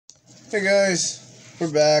Hey guys,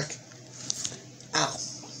 we're back. Ow.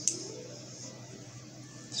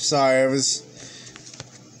 Sorry, I was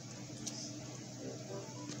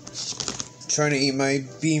trying to eat my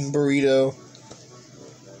bean burrito.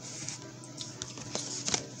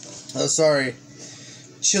 Oh, sorry.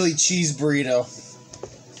 Chili cheese burrito.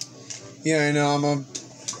 Yeah, I know,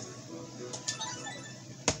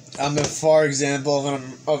 I'm a far example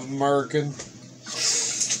of American.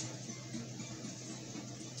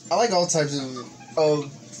 I like all types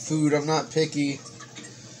of food. I'm not picky.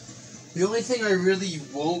 The only thing I really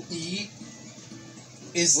won't eat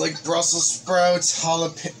is like Brussels sprouts,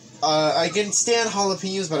 I can stand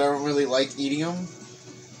jalapenos, but I don't really like eating them.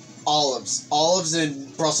 Olives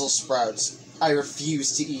and Brussels sprouts, I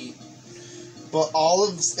refuse to eat. But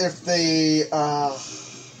olives, if they,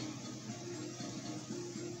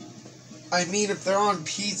 if they're on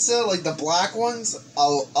pizza, like the black ones,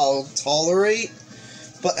 I'll tolerate.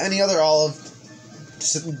 But any other olive,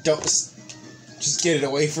 just get it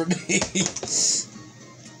away from me.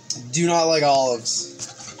 Do not like olives.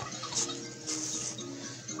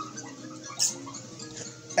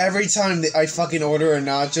 Every time I fucking order a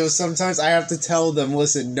nacho, sometimes I have to tell them,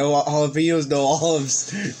 listen, no jalapenos, no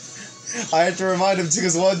olives. I have to remind them,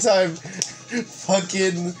 because one time,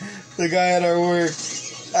 fucking, the guy at our work,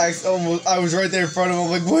 I was right there in front of him, I'm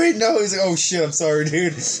like, wait, no, he's like, oh shit, I'm sorry,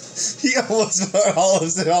 dude. He almost put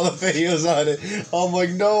olives and jalapenos on it. I'm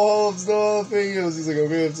like, no olives, no jalapenos. He's like,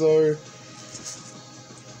 okay, I'm sorry.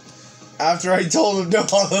 After I told him no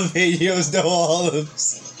jalapenos, no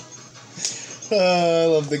olives. I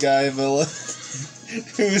love the guy, but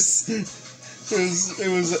it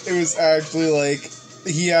was actually like,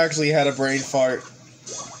 he actually had a brain fart.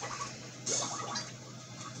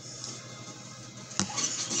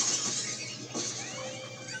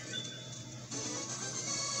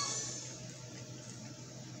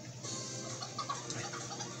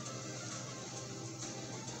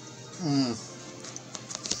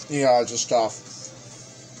 Yeah, just stuff.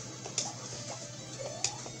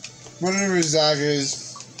 Whatever Zach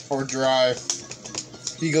is, or dry,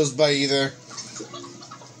 he goes by either.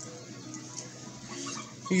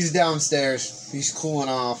 He's downstairs. He's cooling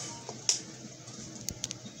off.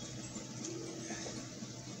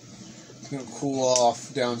 He's gonna cool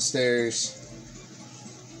off downstairs.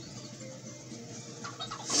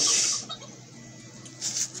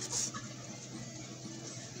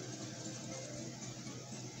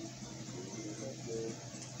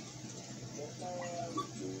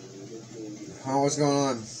 Oh, what's going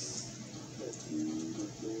on?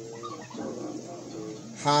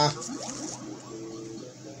 Huh?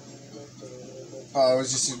 Oh, it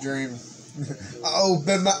was just a dream. I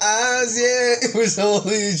opened my eyes, yeah, it was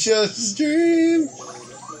only just a dream.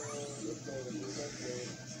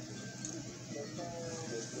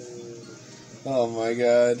 Oh my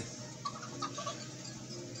god.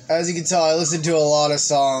 As you can tell, I listen to a lot of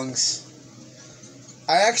songs.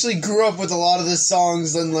 I actually grew up with a lot of the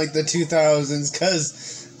songs in like the 2000s,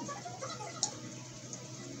 because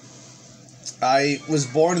I was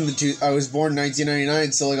born in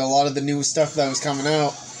 1999, so like a lot of the new stuff that was coming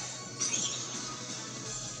out,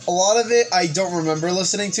 a lot of it I don't remember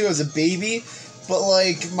listening to as a baby, but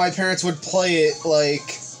like my parents would play it,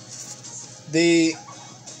 like they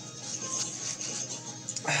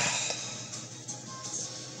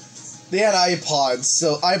had iPods,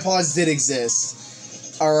 so iPods did exist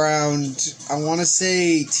around, I want to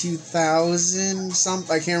say 2000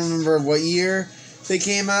 something. I can't remember what year they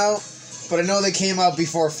came out, but I know they came out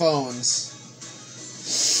before phones,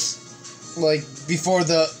 like before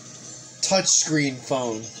the touchscreen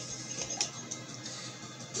phone,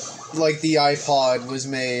 like the iPod was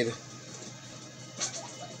made.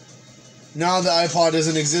 Now the iPod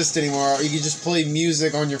doesn't exist anymore. You can just play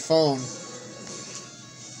music on your phone.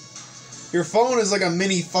 Your phone is like a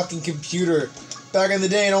mini fucking computer. Back in the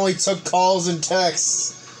day, it only took calls and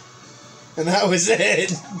texts. And that was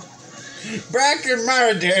it. Back in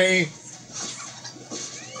my day.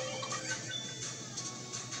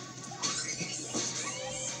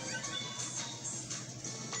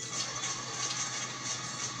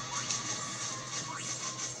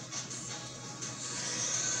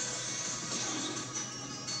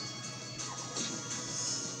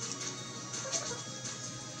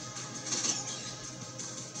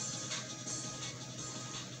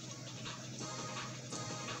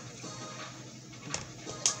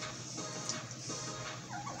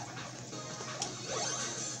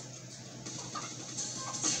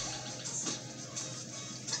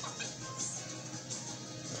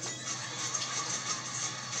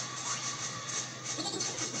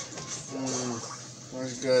 That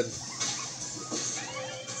was good.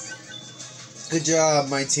 Good job,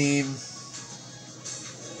 my team.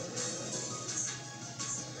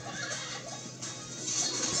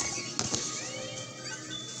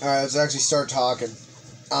 Alright, let's actually start talking.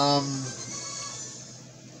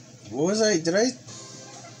 What was I... Did I...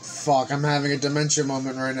 Fuck, I'm having a dementia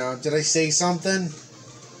moment right now. Did I say something?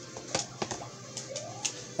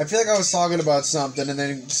 I feel like I was talking about something and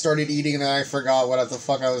then started eating and then I forgot what the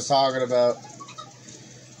fuck I was talking about.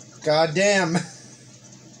 God damn.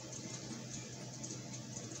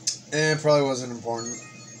 It probably wasn't important.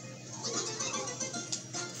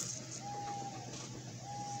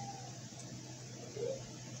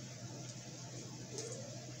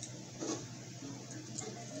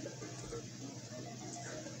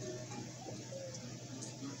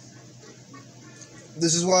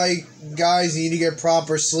 This is why, guys, you need to get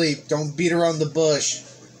proper sleep. Don't beat around the bush.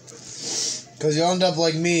 Because you'll end up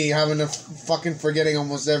like me, having to fucking forgetting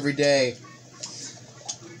almost every day.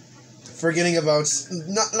 Forgetting about...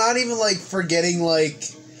 Not even, like, forgetting, like...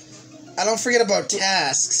 I don't forget about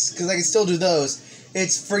tasks, because I can still do those.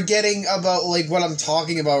 It's forgetting about, like, what I'm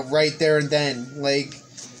talking about right there and then. Like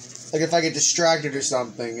if I get distracted or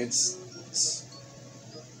something. It's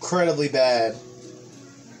incredibly bad.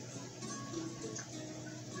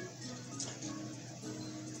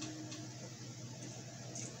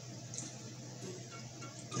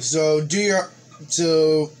 So do your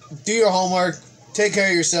homework. Take care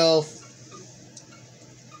of yourself.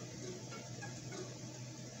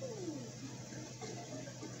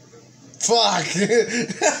 Fuck.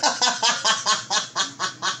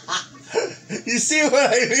 You see what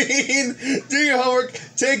I mean? Do your homework.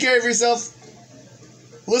 Take care of yourself.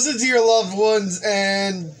 Listen to your loved ones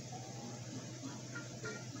and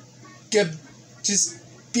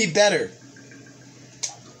just be better.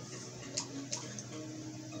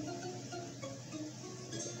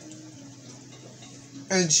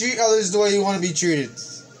 And treat others the way you want to be treated.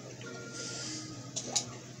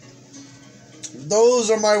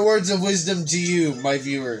 Those are my words of wisdom to you, my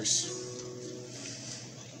viewers.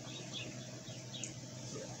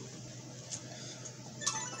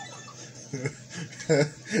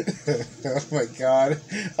 Oh my god.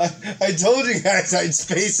 I told you guys I'd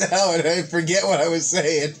space out and I'd forget what I was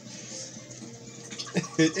saying.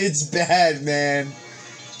 It's bad, man.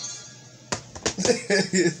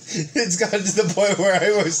 It's gotten to the point where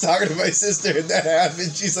I was talking to my sister and that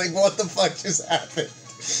happened. She's like, what the fuck just happened?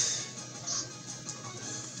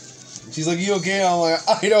 She's like, you okay? I'm like,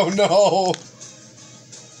 I don't know.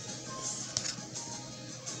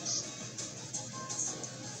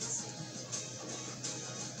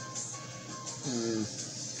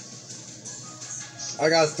 I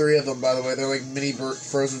got 3 of them, by the way. They're like mini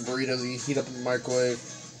frozen burritos you heat up in the microwave.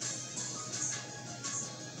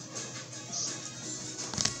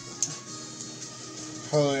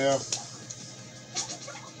 Oh yeah.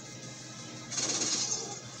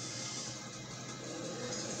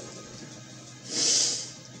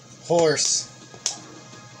 Horse.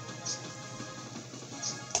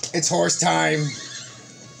 It's horse time.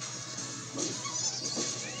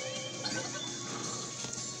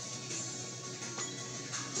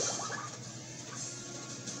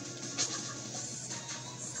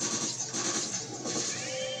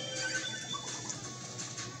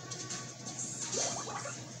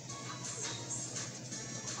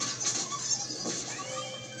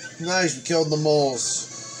 Nice, we killed the moles.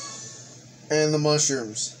 And the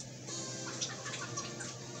mushrooms.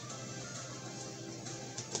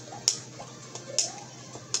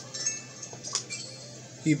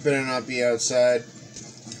 He better not be outside.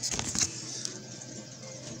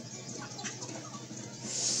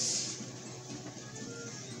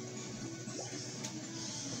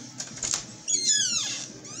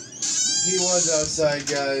 He was outside,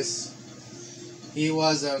 guys. He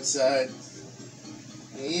was outside.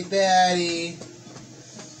 Hey, Daddy.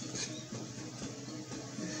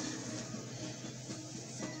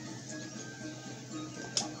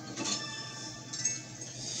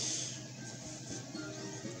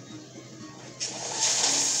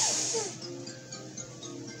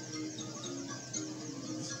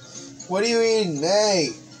 What are you eating? Hey!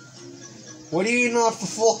 What are you eating off the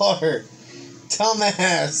floor?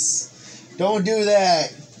 Dumbass! Don't do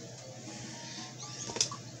that!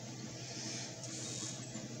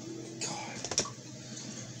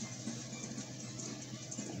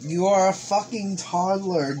 You are a fucking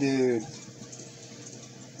toddler, dude.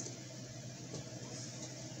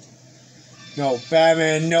 No,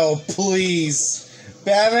 Batman, no, please.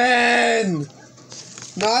 Batman!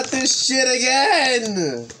 Not this shit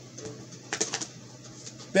again!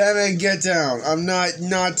 Batman, get down. I'm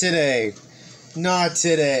not today. Not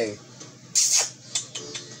today.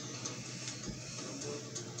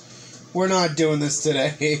 We're not doing this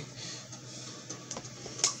today.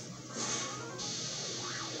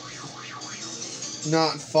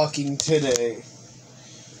 Not fucking today.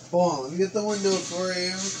 Hold on, let me get the window for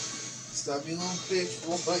you. Stop being a little bitch,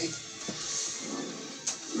 boy.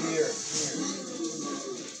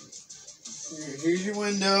 Here's your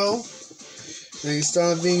window. Now you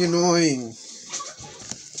stop being annoying.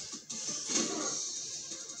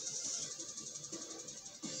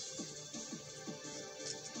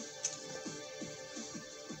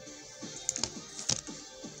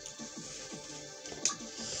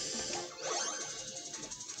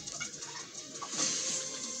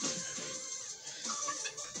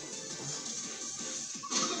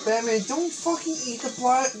 Batman, don't fucking eat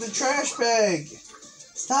the trash bag.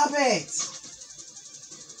 Stop it.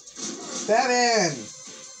 Batman.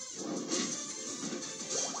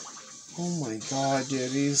 Oh my god,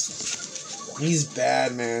 dude, he's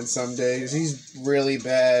bad, man. Some days he's really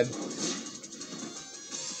bad.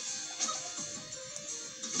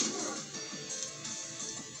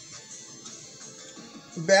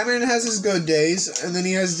 Batman has his good days, and then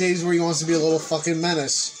he has days where he wants to be a little fucking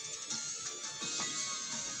menace.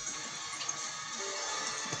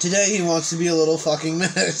 Today he wants to be a little fucking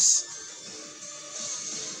menace.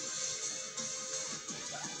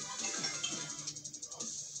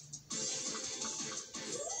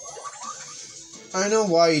 I know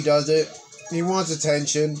why he does it. He wants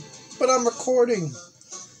attention. But I'm recording.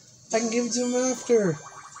 I can give it to him after.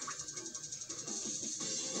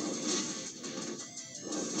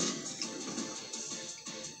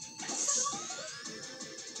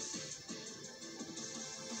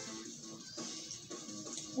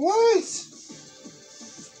 What?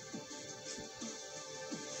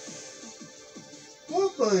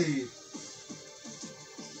 What, buddy?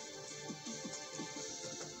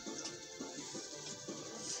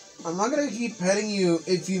 I'm not gonna keep petting you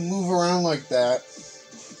if you move around like that.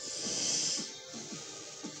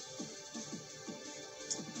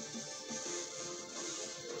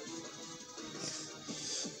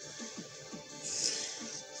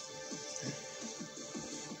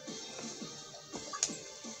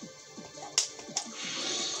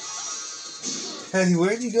 Hey,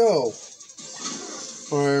 where'd you go?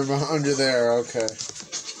 Or under there, okay.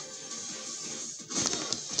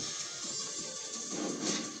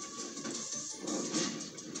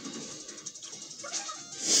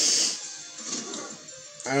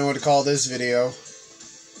 I don't know what to call this video.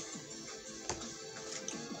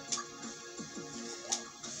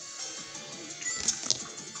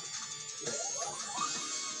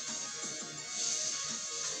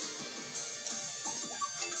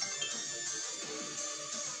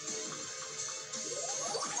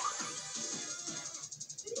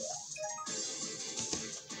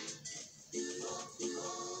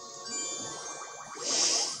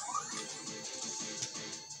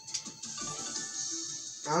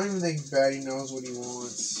 I don't even think Batty knows what he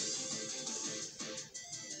wants.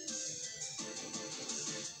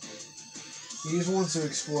 He just wants to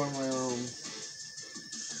explore my room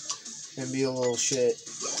and be a little shit.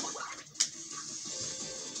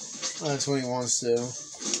 That's what he wants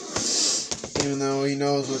to. Even though he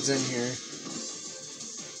knows what's in here.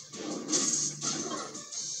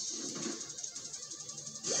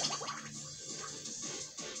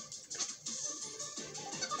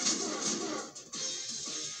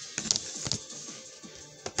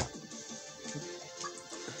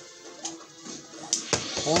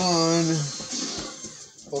 Hold on.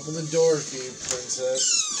 Open the door for you, princess.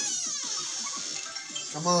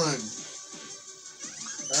 Come on.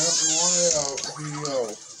 You want it out. Here you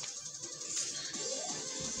go.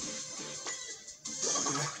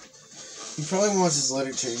 He probably wants his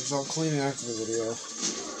lighter changed, so I'll clean it after the video.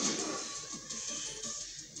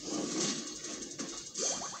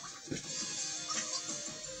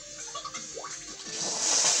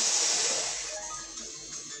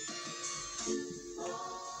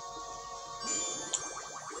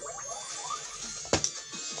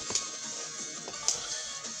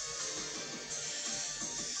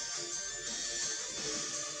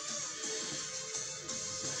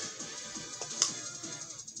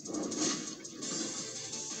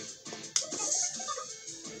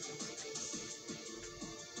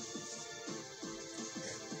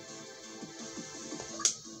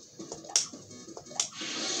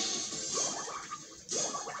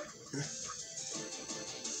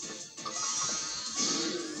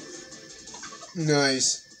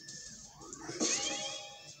 Nice.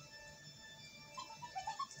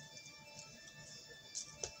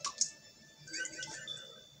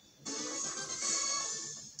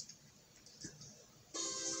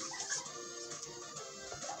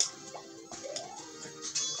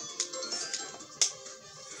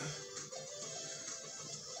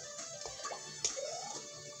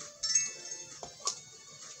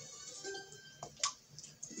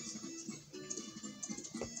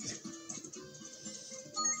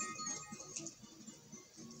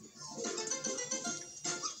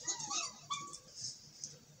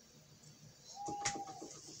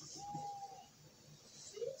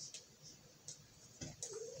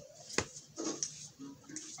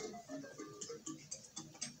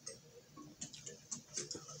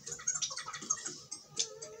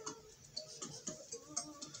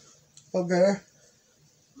 Okay.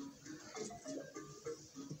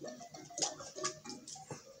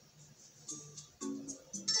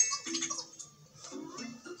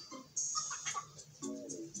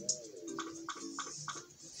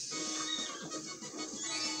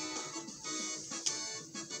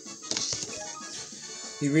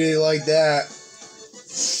 He really liked that.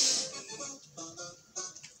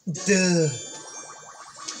 Duh.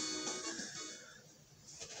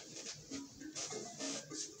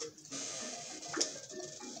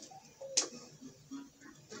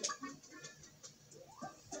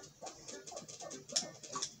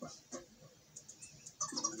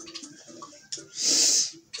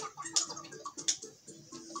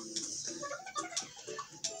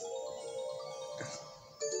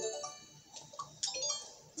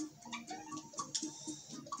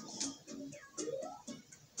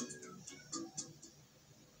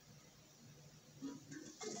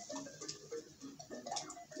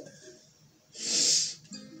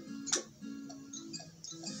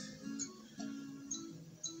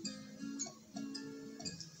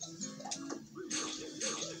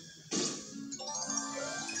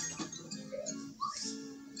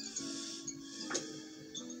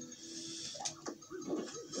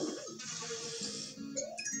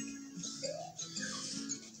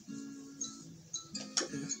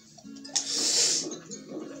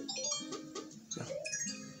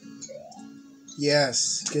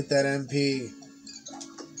 Yes, get that MP.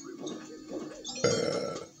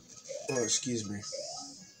 Oh, excuse me.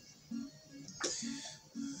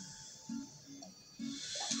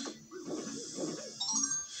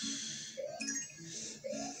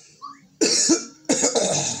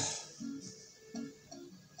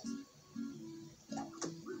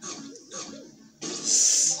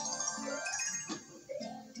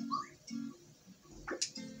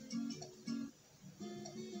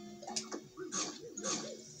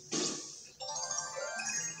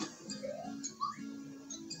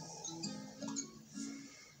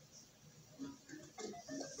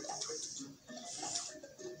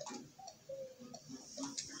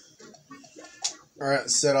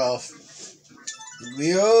 Alright, set off.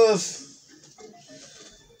 We off!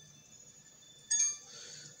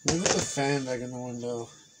 Move the fan back in the window.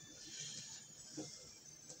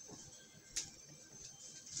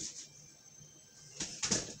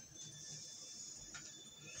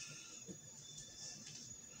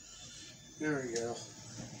 There we go.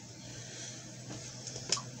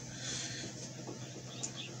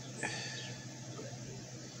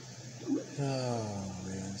 Oh,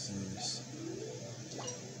 yes.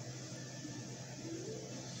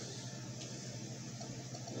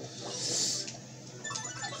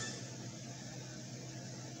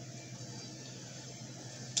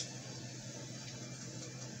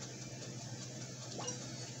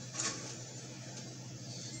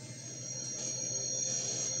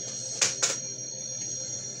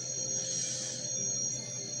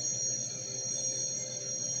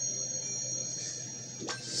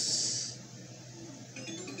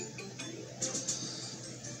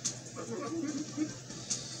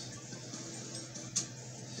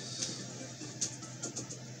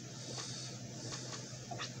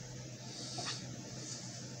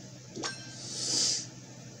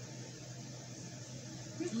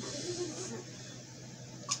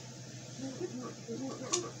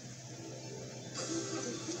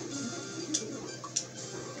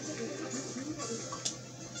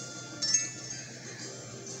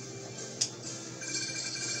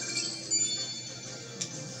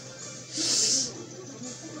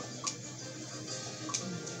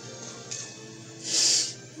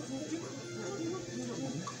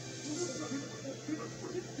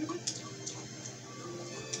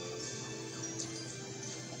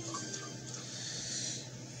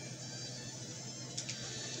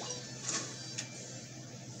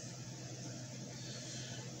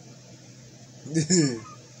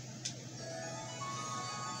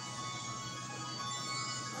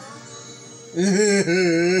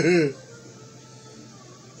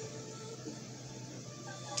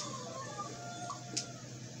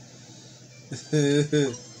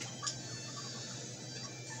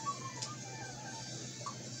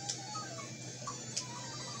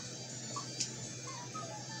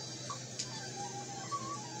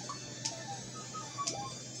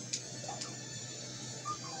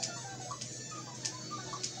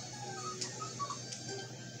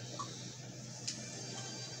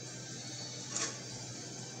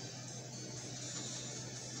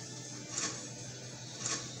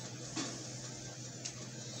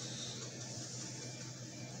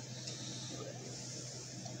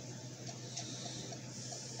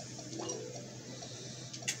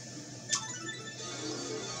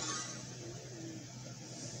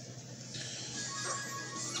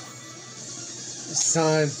 next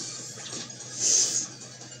time.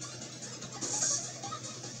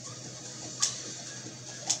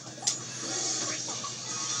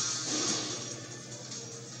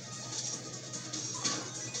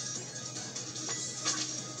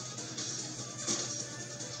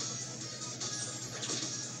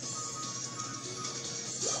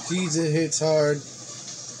 Jeez, it hits hard.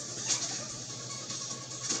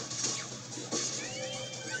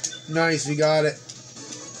 Nice, we got it.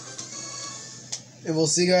 And we'll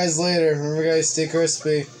see you guys later. Remember, guys, stay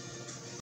crispy.